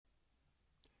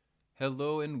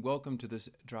Hello and welcome to this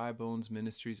Dry Bones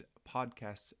Ministries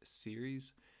podcast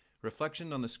series,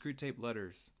 Reflection on the Screwtape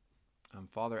Letters. I'm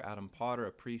Father Adam Potter,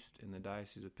 a priest in the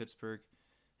Diocese of Pittsburgh,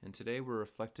 and today we're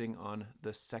reflecting on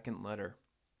the second letter.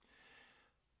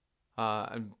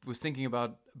 I was thinking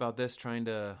about this, trying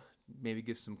to maybe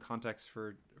give some context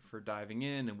for diving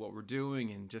in and what we're doing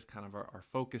and just kind of our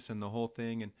focus and the whole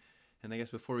thing. And I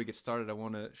guess before we get started, I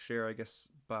want to share, I guess,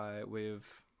 by way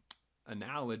of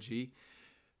analogy,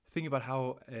 thinking about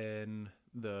how in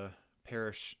the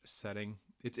parish setting,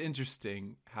 it's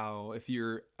interesting how if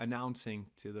you're announcing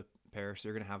to the parish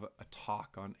they're going to have a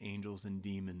talk on angels and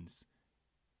demons,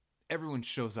 everyone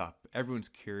shows up, everyone's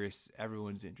curious,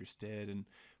 everyone's interested, and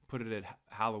put it at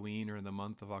Halloween or in the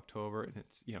month of October and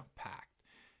it's, packed.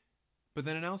 But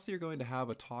then announce that you're going to have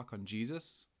a talk on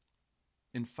Jesus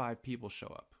and 5 people show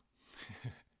up.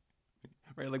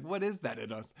 Right? Like, what is that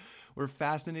in us? We're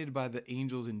fascinated by the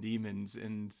angels and demons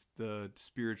and the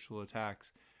spiritual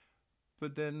attacks.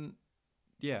 But then,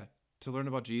 to learn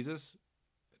about Jesus,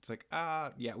 it's like,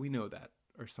 we know that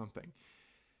or something.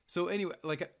 So anyway,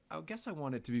 I guess I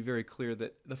want it to be very clear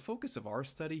that the focus of our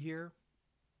study here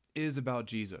is about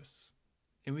Jesus.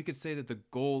 And we could say that the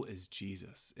goal is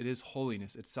Jesus. It is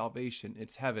holiness, it's salvation,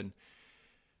 it's heaven.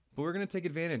 But we're going to take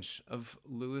advantage of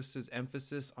Lewis's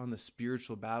emphasis on the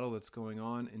spiritual battle that's going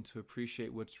on and to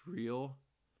appreciate what's real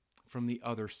from the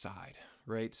other side,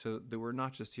 right? So that we're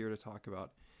not just here to talk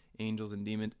about angels and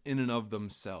demons in and of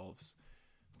themselves,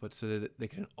 but so that they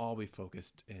can all be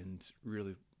focused and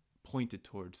really pointed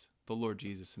towards the Lord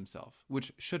Jesus himself,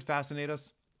 which should fascinate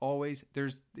us always.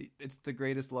 It's the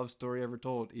greatest love story ever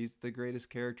told. He's the greatest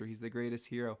character. He's the greatest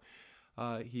hero.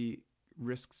 He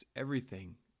risks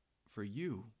everything for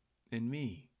you and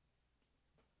me.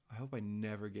 I hope I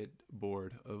never get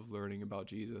bored of learning about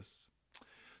Jesus.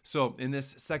 So in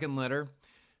this second letter,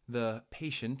 the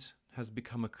patient has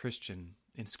become a Christian,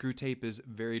 and Screwtape is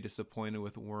very disappointed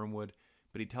with Wormwood,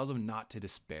 but he tells him not to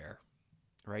despair,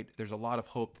 right? There's a lot of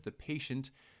hope that the patient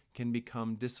can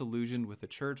become disillusioned with the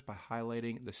church by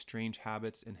highlighting the strange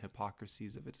habits and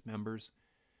hypocrisies of its members.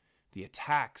 The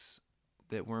attacks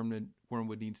that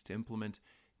Wormwood needs to implement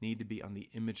need to be on the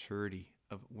immaturity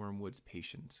of Wormwood's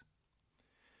patient.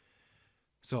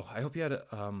 So I hope you had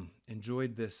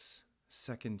enjoyed this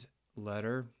second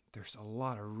letter. There's a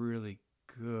lot of really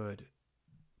good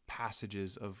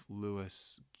passages of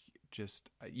Lewis. Just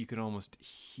you can almost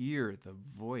hear the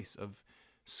voice of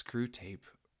Screwtape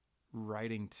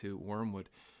writing to Wormwood.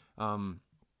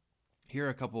 Here are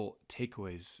a couple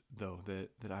takeaways though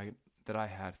that I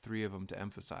had, 3 of them to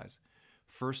emphasize.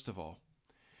 First of all,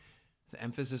 the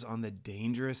emphasis on the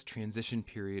dangerous transition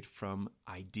period from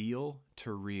ideal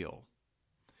to real.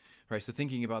 Right, so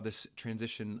thinking about this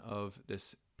transition of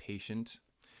this patient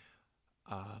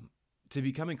to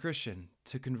becoming Christian,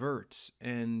 to convert.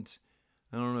 And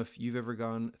I don't know if you've ever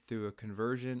gone through a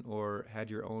conversion or had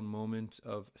your own moment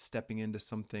of stepping into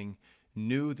something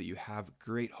new that you have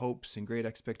great hopes and great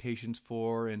expectations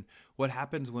for. And what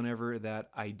happens whenever that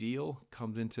ideal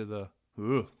comes into the,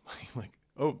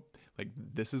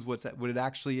 this is what it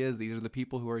actually is. These are the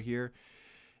people who are here.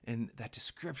 And that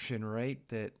description, right,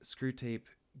 that Screwtape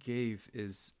gave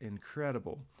is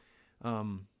incredible.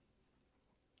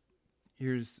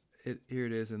 Here it is I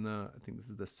think this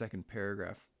is the second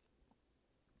paragraph.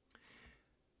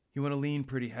 You want to lean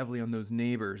pretty heavily on those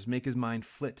neighbors, make his mind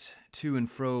flit to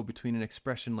and fro between an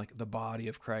expression like the body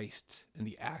of Christ and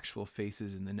the actual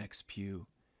faces in the next pew.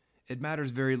 It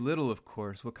matters very little, of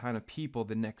course, what kind of people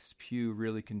the next pew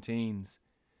really contains.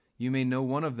 You may know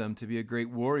one of them to be a great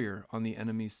warrior on the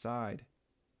enemy's side.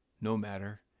 No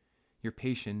matter. Your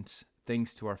patient,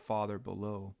 thanks to our Father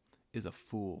below, is a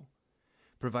fool.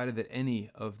 Provided that any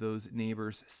of those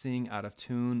neighbors sing out of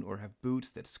tune or have boots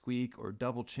that squeak or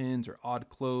double chins or odd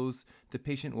clothes, the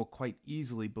patient will quite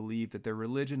easily believe that their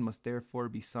religion must therefore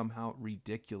be somehow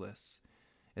ridiculous.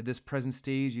 At this present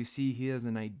stage, you see he has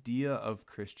an idea of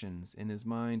Christians in his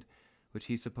mind which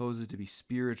he supposes to be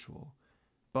spiritual,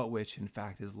 but which, in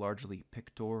fact, is largely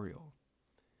pictorial.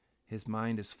 His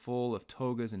mind is full of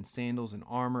togas and sandals and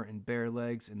armor and bare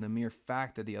legs, and the mere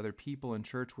fact that the other people in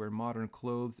church wear modern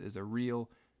clothes is a real,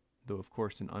 though of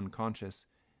course an unconscious,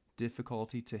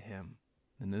 difficulty to him.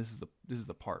 And this is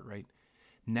the part, right?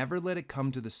 Never let it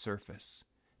come to the surface.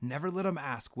 Never let him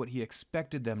ask what he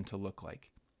expected them to look like.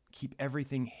 Keep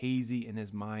everything hazy in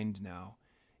his mind now,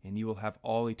 and you will have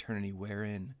all eternity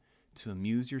wherein to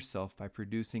amuse yourself by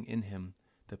producing in him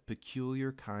the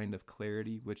peculiar kind of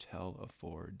clarity which hell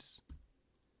affords.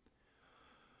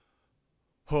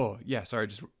 Oh, yeah, sorry, I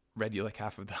just read you like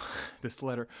half of this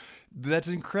letter. That's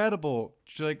incredible.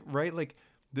 Right?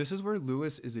 This is where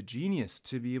Lewis is a genius,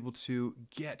 to be able to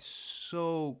get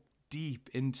so deep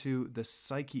into the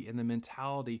psyche and the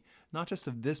mentality, not just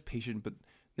of this patient, but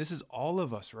this is all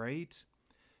of us, right?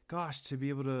 Gosh, to be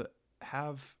able to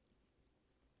have,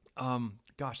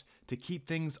 to keep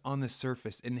things on the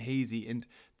surface and hazy and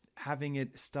having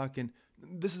it stuck in,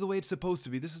 this is the way it's supposed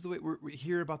to be. This is the way we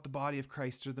hear about the body of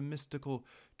Christ, or the mystical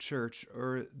church,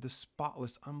 or the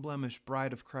spotless, unblemished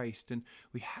bride of Christ. And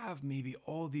we have maybe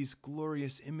all these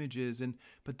glorious images.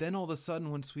 But then all of a sudden,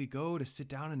 once we go to sit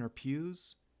down in our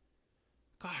pews,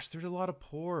 gosh, there's a lot of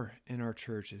poor in our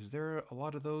churches. There are a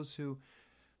lot of those who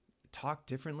talk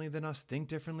differently than us, think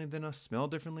differently than us, smell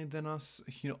differently than us,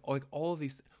 like all of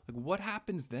these. Like, what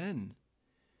happens then?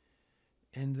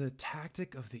 And the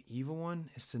tactic of the evil one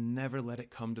is to never let it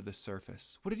come to the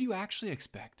surface. What did you actually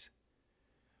expect?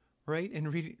 Right?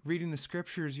 And reading the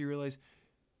scriptures, you realize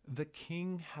the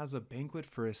king has a banquet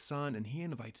for his son, and he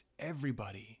invites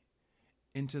everybody.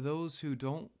 And to those who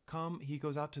don't come, he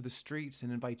goes out to the streets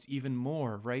and invites even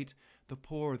more, right? The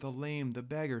poor, the lame, the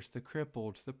beggars, the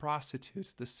crippled, the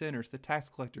prostitutes, the sinners, the tax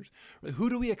collectors. Who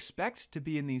do we expect to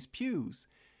be in these pews?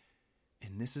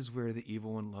 And this is where the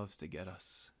evil one loves to get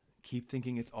us. Keep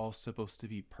thinking it's all supposed to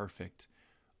be perfect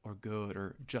or good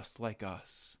or just like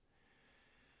us.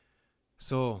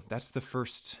 So that's the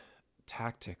first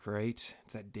tactic, right?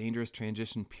 It's that dangerous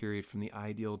transition period from the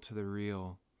ideal to the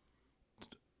real.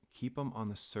 Keep them on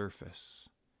the surface.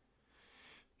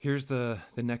 Here's the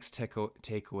next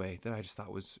takeaway that I just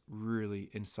thought was really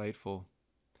insightful.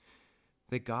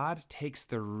 That God takes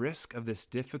the risk of this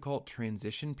difficult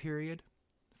transition period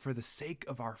for the sake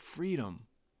of our freedom.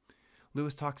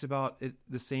 Lewis talks about it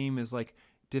the same as like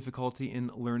difficulty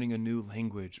in learning a new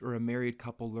language, or a married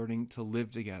couple learning to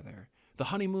live together. The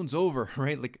honeymoon's over,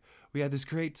 right? Like, we had this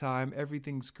great time,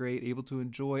 everything's great, able to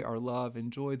enjoy our love,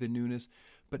 enjoy the newness,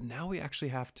 but now we actually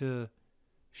have to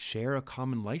share a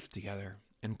common life together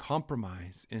and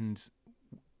compromise. And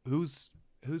whose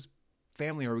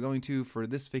family are we going to for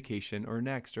this vacation or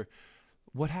next? Or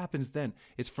what happens then?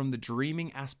 It's from the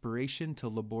dreaming aspiration to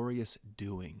laborious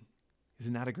doing.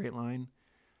 Isn't that a great line?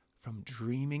 From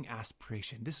dreaming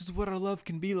aspiration. This is what our love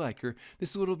can be like, or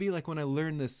this is what it'll be like when I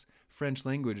learn this French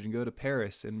language and go to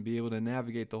Paris and be able to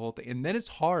navigate the whole thing. And then it's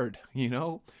hard,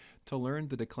 to learn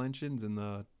the declensions and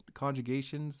the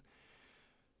conjugations.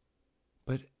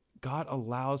 But God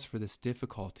allows for this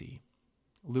difficulty.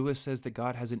 Lewis says that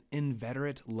God has an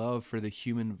inveterate love for the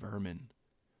human vermin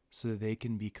so that they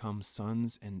can become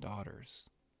sons and daughters.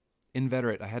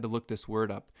 Inveterate, I had to look this word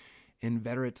up.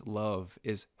 Inveterate love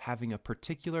is having a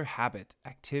particular habit,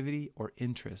 activity, or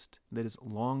interest that is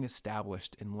long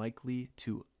established and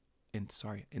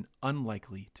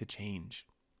unlikely to change.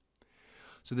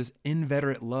 So this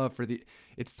inveterate love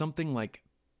it's something like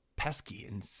pesky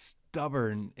and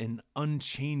stubborn and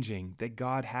unchanging that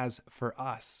God has for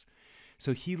us.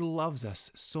 So he loves us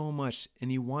so much,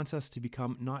 and he wants us to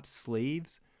become not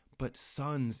slaves, but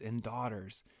sons and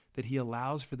daughters, that he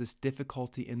allows for this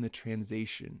difficulty in the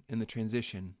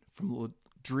transition from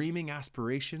dreaming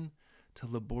aspiration to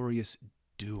laborious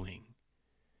doing.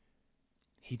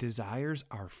 He desires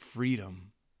our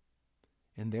freedom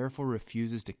and therefore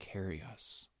refuses to carry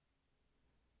us.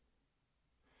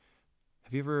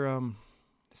 Have you ever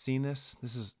seen this?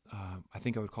 This is, I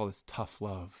think I would call this tough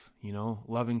love,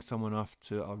 loving someone enough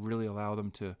to really allow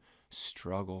them to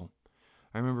struggle.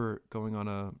 I remember going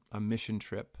on a mission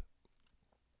trip,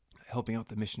 helping out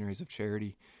the Missionaries of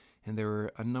Charity, and there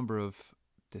were a number of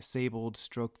disabled,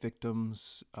 stroke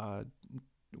victims,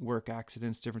 work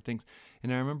accidents, different things.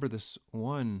 And I remember this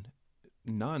one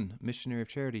nun, missionary of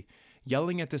charity,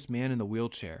 yelling at this man in the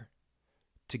wheelchair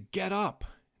to get up.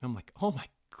 And I'm like, oh my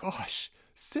gosh,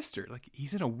 sister, like,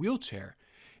 he's in a wheelchair.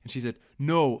 And she said,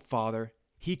 no, Father,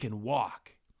 he can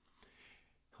walk.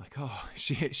 Like, oh,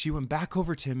 she went back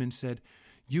over to him and said,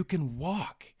 you can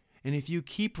walk. And if you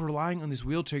keep relying on this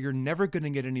wheelchair, you're never going to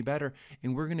get any better,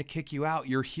 and we're going to kick you out.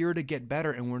 You're here to get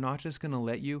better, and we're not just going to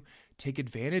let you take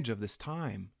advantage of this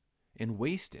time and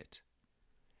waste it.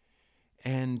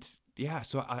 And yeah,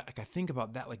 so I think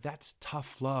about that, like, that's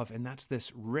tough love, and that's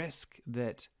this risk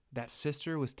that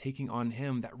sister was taking on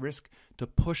him, that risk to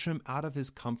push him out of his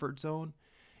comfort zone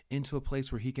into a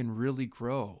place where he can really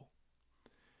grow.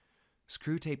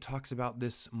 Screwtape talks about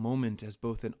this moment as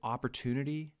both an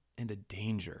opportunity and a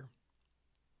danger.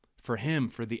 For him,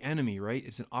 for the enemy, right?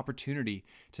 It's an opportunity.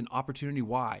 It's an opportunity.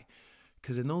 Why?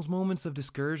 Because in those moments of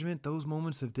discouragement, those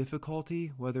moments of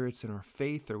difficulty, whether it's in our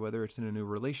faith or whether it's in a new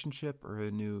relationship or a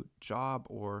new job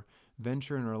or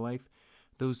venture in our life,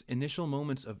 those initial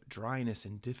moments of dryness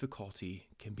and difficulty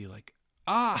can be like,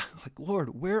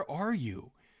 Lord, where are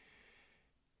you?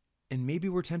 maybe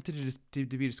we're tempted to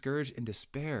be discouraged and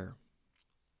despair.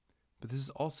 But this is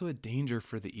also a danger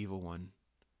for the evil one,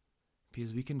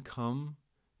 because we can come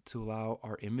to allow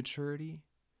our immaturity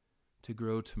to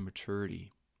grow to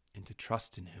maturity and to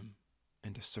trust in him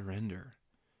and to surrender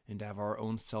and to have our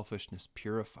own selfishness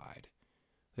purified.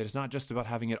 That it's not just about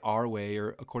having it our way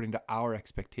or according to our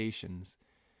expectations,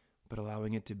 but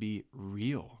allowing it to be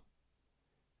real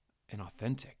and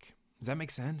authentic. Does that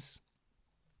make sense?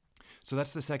 So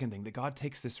that's the second thing, that God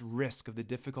takes this risk of the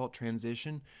difficult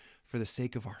transition for the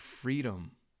sake of our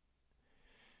freedom.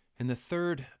 And the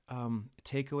third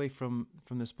takeaway from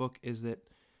this book is that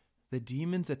the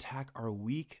demons attack our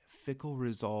weak, fickle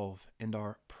resolve and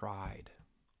our pride.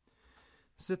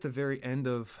 This is at the very end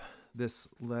of this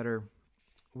letter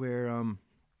where,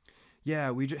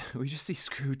 we just see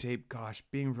Screwtape,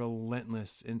 being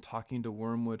relentless in talking to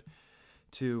Wormwood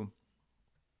to,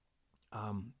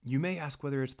 you may ask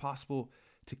whether it's possible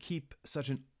to keep such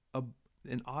an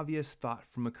obvious thought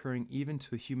from occurring even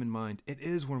to a human mind. It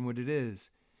is, Wormwood, it is.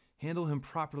 Handle him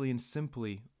properly and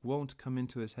simply won't come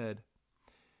into his head.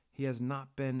 He has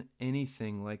not been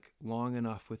anything like long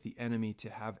enough with the enemy to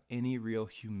have any real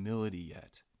humility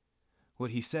yet.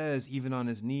 What he says, even on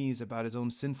his knees, about his own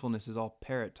sinfulness is all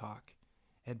parrot talk.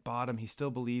 At bottom, he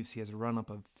still believes he has run up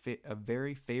a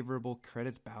very favorable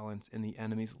credit balance in the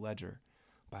enemy's ledger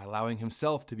by allowing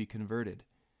himself to be converted,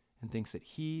 and thinks that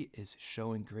he is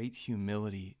showing great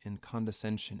humility and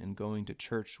condescension in going to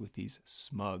church with these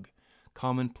smug,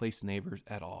 commonplace neighbors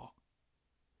at all.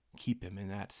 Keep him in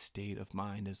that state of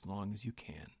mind as long as you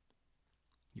can.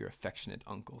 Your affectionate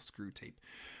uncle, Screwtape.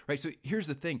 Right, so here's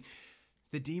the thing.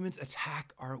 The demons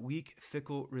attack our weak,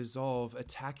 fickle resolve,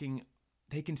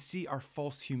 they can see our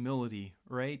false humility,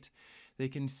 right? They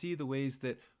can see the ways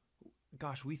that,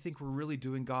 we think we're really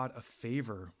doing God a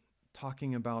favor,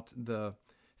 talking about the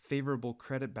favorable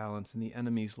credit balance in the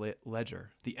enemy's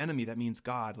ledger. The enemy, that means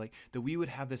God, that we would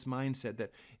have this mindset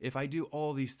that if I do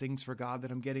all these things for God, that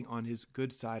I'm getting on his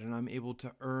good side and I'm able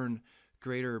to earn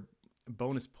greater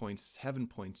bonus points, heaven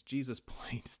points, Jesus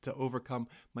points to overcome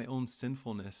my own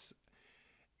sinfulness.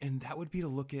 And that would be to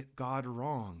look at God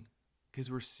wrong, because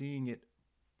we're seeing it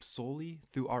solely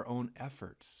through our own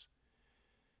efforts.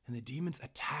 And the demons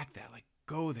attack that,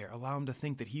 go there, allow him to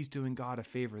think that he's doing God a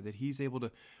favor, that he's able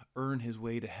to earn his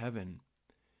way to heaven.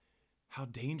 How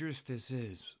dangerous this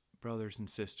is, brothers and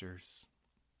sisters,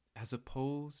 as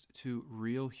opposed to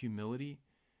real humility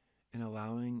and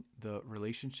allowing the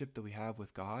relationship that we have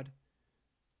with God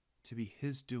to be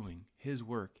his doing, his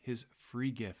work, his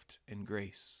free gift and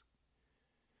grace.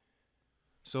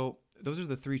 So those are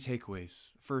the three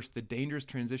takeaways. First, the dangerous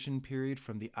transition period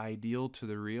from the ideal to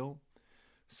the real.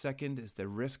 Second is the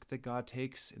risk that God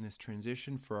takes in this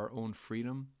transition for our own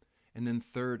freedom. And then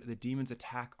third, the demons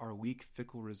attack our weak,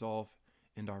 fickle resolve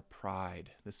and our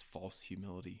pride, this false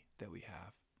humility that we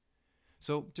have.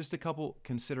 So just a couple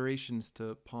considerations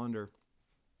to ponder.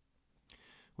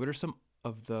 What are some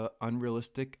of the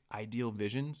unrealistic ideal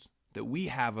visions that we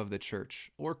have of the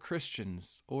church or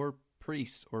Christians or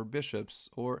priests or bishops,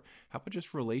 or how about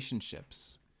just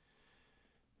relationships?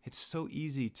 It's so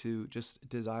easy to just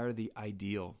desire the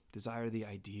ideal,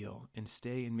 and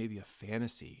stay in maybe a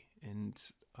fantasy. And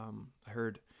I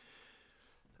heard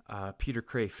Peter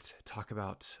Kraft talk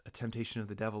about a temptation of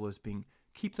the devil as being,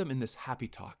 keep them in this happy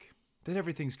talk, that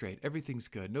everything's great, everything's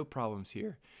good, no problems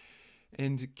here,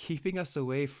 and keeping us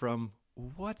away from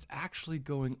what's actually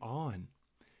going on.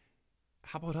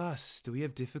 How about us? Do we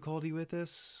have difficulty with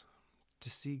this? To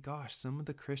see, some of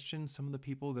the Christians, some of the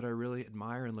people that I really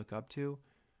admire and look up to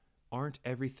aren't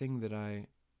everything that I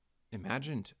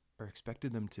imagined or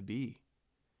expected them to be.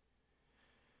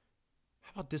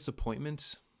 How about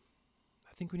disappointment?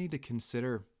 I think we need to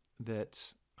consider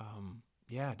that,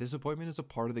 disappointment is a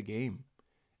part of the game.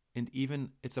 And even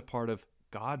it's a part of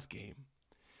God's game.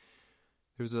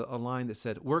 There's a line that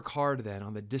said, work hard then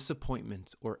on the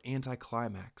disappointment or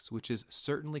anticlimax, which is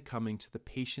certainly coming to the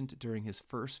patient during his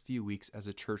first few weeks as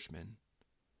a churchman.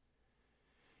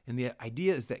 And the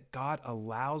idea is that God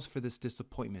allows for this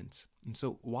disappointment. And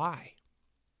so why?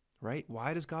 Right?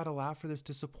 Why does God allow for this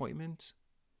disappointment?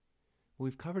 Well,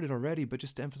 we've covered it already, but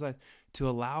just to emphasize, to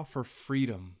allow for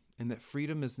freedom, and that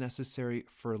freedom is necessary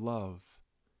for love.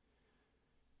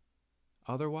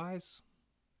 Otherwise,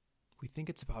 we think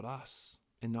it's about us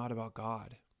and not about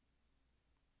God.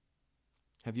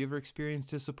 Have you ever experienced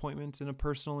disappointment in a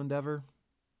personal endeavor?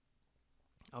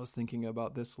 I was thinking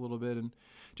about this a little bit and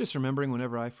just remembering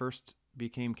whenever I first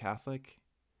became Catholic.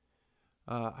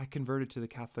 I converted to the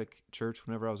Catholic Church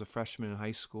whenever I was a freshman in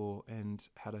high school and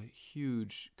had a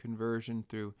huge conversion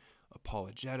through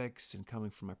apologetics and coming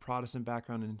from my Protestant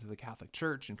background into the Catholic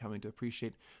Church and coming to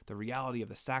appreciate the reality of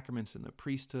the sacraments and the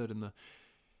priesthood and the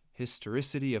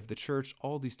historicity of the church,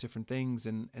 all these different things.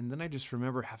 And then I just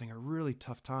remember having a really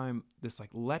tough time, this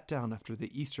like letdown after the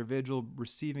Easter Vigil,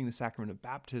 receiving the sacrament of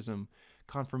baptism,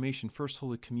 confirmation, First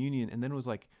Holy Communion, and then it was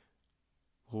like,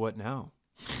 well, what now?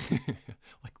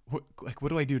 what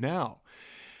do I do now?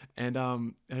 And I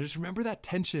just remember that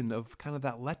tension of kind of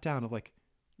that letdown of like,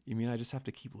 you mean I just have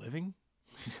to keep living?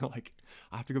 Like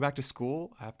I have to go back to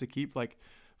school. I have to keep like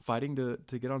fighting to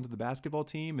get onto the basketball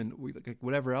team and like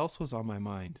whatever else was on my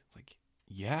mind. It's like,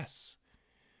 yes.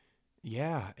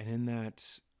 Yeah. And in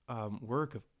that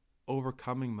work of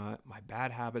overcoming my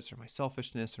bad habits or my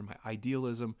selfishness or my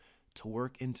idealism to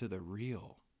work into the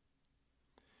real.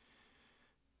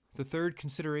 The third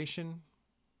consideration,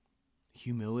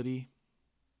 humility.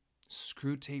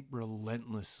 Screwtape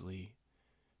relentlessly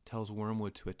tells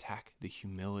Wormwood to attack the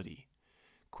humility.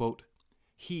 Quote,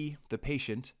 he, the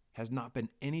patient, has not been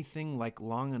anything like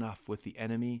long enough with the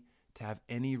enemy to have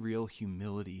any real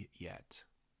humility yet.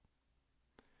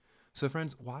 So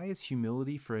friends, why is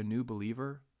humility for a new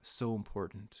believer so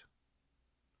important?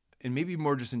 And maybe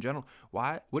more just in general,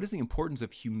 what is the importance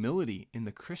of humility in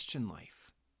the Christian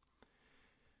life?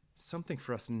 Something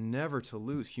for us never to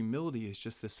lose. Humility is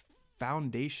just this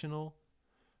foundational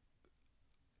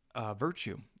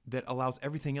virtue that allows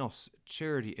everything else,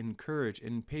 charity and courage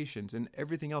and patience and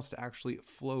everything else to actually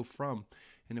flow from.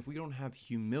 And if we don't have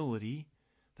humility,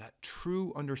 that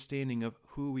true understanding of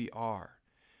who we are,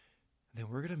 then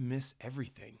we're going to miss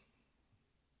everything.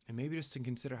 And maybe just to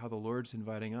consider how the Lord's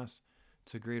inviting us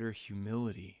to greater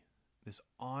humility, this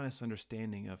honest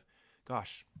understanding of,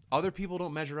 gosh, other people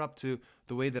don't measure up to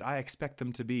the way that I expect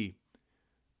them to be.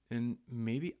 And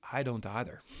maybe I don't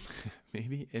either.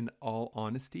 Maybe in all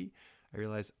honesty, I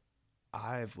realize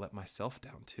I've let myself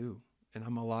down too. And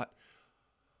I'm a lot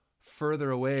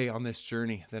further away on this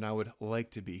journey than I would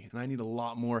like to be. And I need a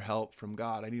lot more help from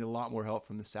God. I need a lot more help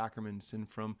from the sacraments and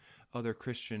from other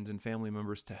Christians and family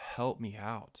members to help me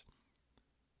out.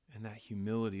 And that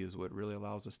humility is what really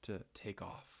allows us to take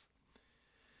off.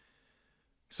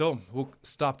 So we'll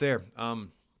stop there.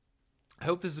 I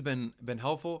hope this has been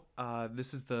helpful.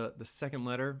 This is the second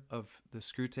letter of the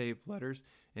Screwtape letters,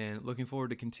 and looking forward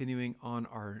to continuing on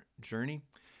our journey.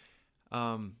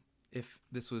 If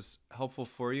this was helpful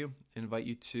for you, I invite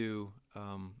you to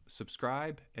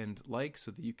subscribe and like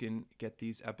so that you can get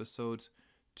these episodes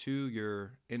to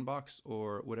your inbox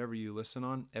or whatever you listen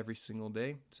on every single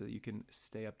day so that you can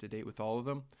stay up to date with all of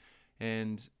them.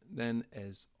 And then,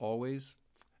 as always,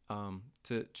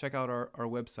 to check out our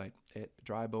website at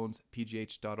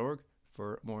drybonespgh.org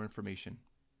for more information.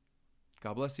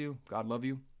 God bless you. God love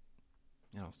you.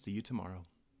 And I'll see you tomorrow.